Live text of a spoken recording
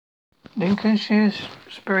Lincolnshire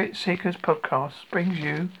Spirit Seekers podcast brings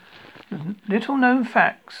you little known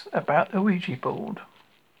facts about the Ouija board.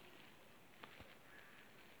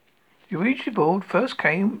 The Ouija board first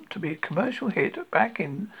came to be a commercial hit back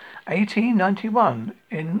in 1891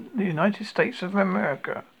 in the United States of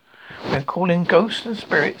America, when calling ghosts and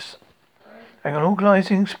spirits and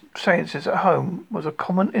organising seances at home was a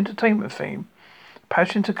common entertainment theme.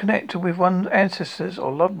 Passion to connect with one's ancestors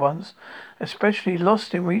or loved ones, especially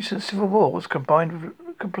lost in recent civil wars, combined with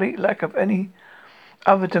a complete lack of any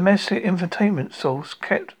other domestic entertainment source,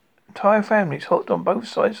 kept entire families hooked on both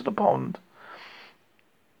sides of the pond.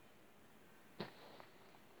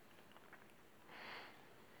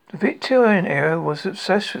 The Victorian era was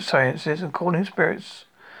obsessed with seances and calling spirits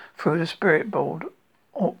through the spirit board,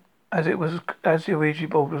 or as the Ouija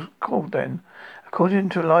board was called then. According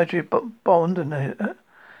to Elijah Bond and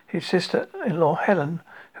his sister-in-law Helen,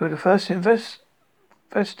 who were the first investors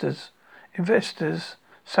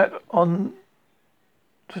sat on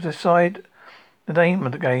to decide the name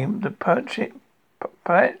of the game, the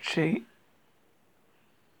Palachi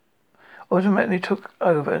automatically took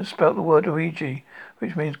over and spelt the word Ouija,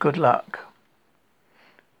 which means good luck.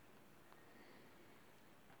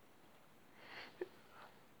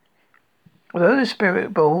 Although the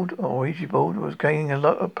spirit board, or Ouija board, was gaining a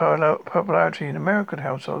lot of popularity in American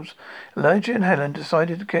households, Elijah and Helen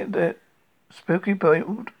decided to get their spooky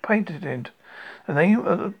board patented. The name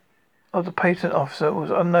of the patent officer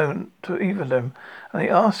was unknown to either of them, and they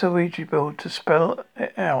asked the Ouija board to spell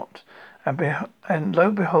it out, and lo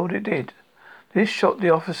and behold it did. This shocked the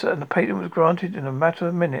officer, and the patent was granted in a matter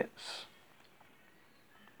of minutes.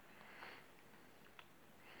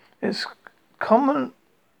 It's common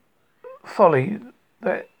folly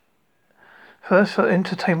that first for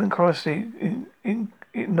entertainment curiosity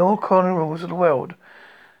ignore common rules of the world.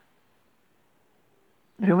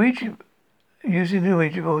 Using the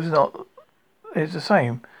Ouija board is the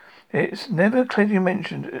same. It's never clearly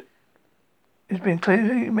mentioned. It's been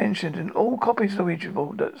clearly mentioned in all copies of the Ouija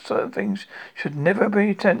board that certain things should never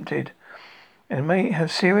be attempted and may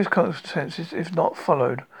have serious consequences if not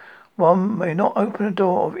followed. One may not open a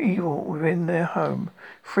door of evil within their home.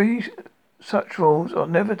 3 such rules are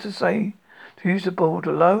never to use the board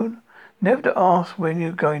alone, never to ask when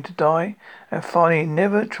you're going to die, and finally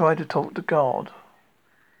never try to talk to God.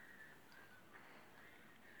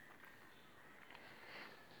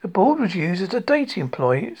 The board was used as a dating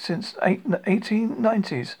ploy since the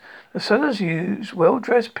 1890s. The sellers used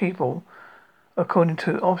well-dressed people, according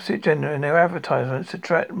to opposite gender, in their advertisements to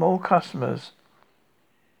attract more customers.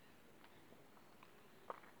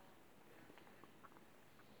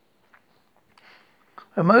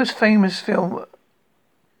 The most famous film,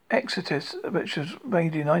 Exorcist, which was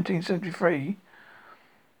made in 1973,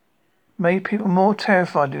 made people more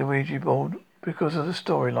terrified of the Ouija board because of the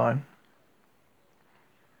storyline.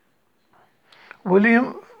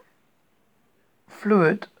 William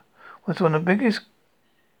Fluid was one of the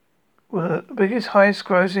biggest,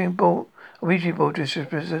 highest-grossing Ouija board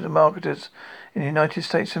distributors and marketers in the United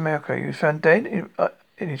States of America. He was found dead in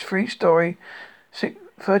his 3-story,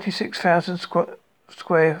 36,000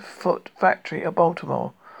 square foot factory at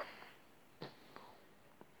Baltimore.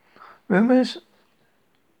 Rumors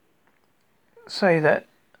say that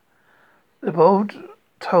the board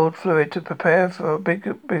told Fluid to prepare for a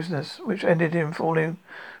big business, which ended in falling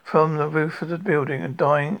from the roof of the building and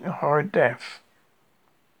dying a horrid death.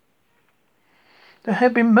 There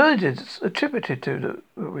have been murders attributed to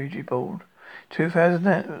the Ouija board.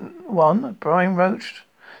 2001, Brian Roach,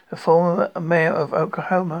 the former mayor of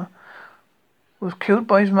Oklahoma, was killed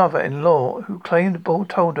by his mother-in-law, who claimed the board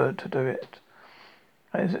told her to do it,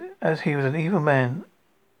 as he was an evil man.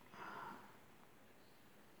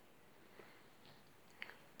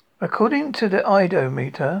 According to the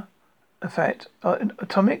odometer effect,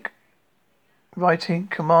 atomic writing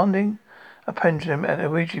commanding a pendulum and a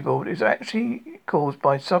Ouija board is actually caused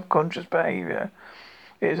by subconscious behavior.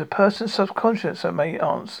 It is a person's subconscious that may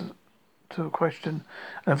answer to a question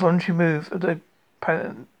and a voluntary move of the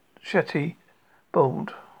Palachi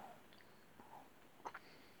board.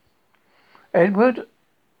 Edward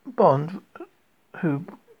Bond, who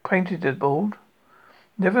painted the board,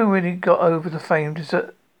 never really got over the fame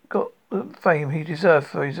he deserved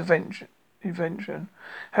for his invention.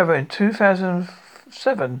 However, in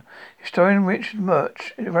 2007, historian Richard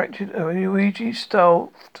Murch erected a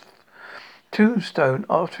Ouija-style tombstone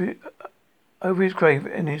over his grave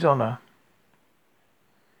in his honor.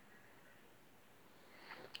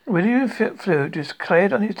 William Fluid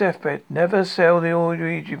declared on his deathbed, "Never sell the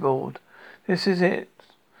Ouija board. This is it,"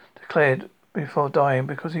 declared before dying,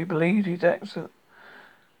 because he believed his accident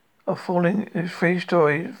of falling in his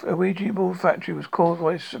 3-story Ouija board factory was caused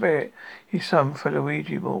by his spirit he summoned for the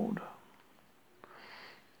Ouija board.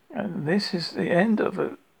 And this is the end of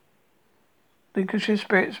the Lincolnshire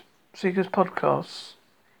Spirit Seekers podcast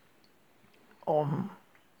on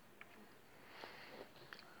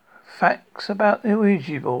facts about the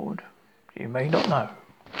Ouija board you may not know.